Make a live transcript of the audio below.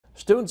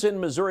Students in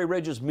Missouri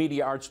Ridge's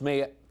Media Arts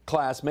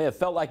class may have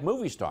felt like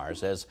movie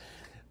stars as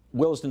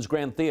Williston's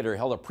Grand Theater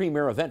held a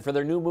premiere event for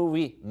their new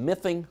movie,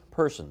 Mything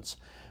Persons.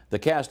 The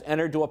cast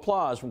entered to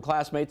applause from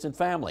classmates and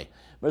family.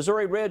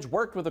 Missouri Ridge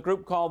worked with a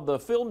group called the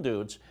Film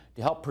Dudes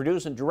to help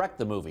produce and direct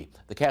the movie.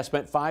 The cast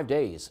spent 5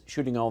 days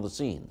shooting all the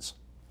scenes.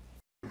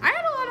 I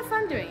had a lot of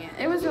fun doing it.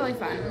 It was really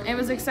fun. It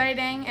was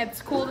exciting.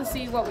 It's cool to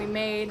see what we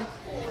made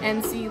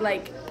and see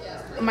like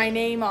my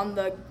name on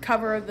the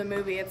cover of the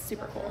movie. It's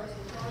super cool.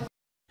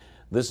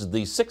 This is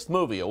the 6th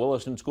movie a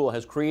Williston school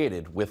has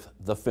created with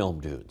the Film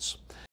Dudes.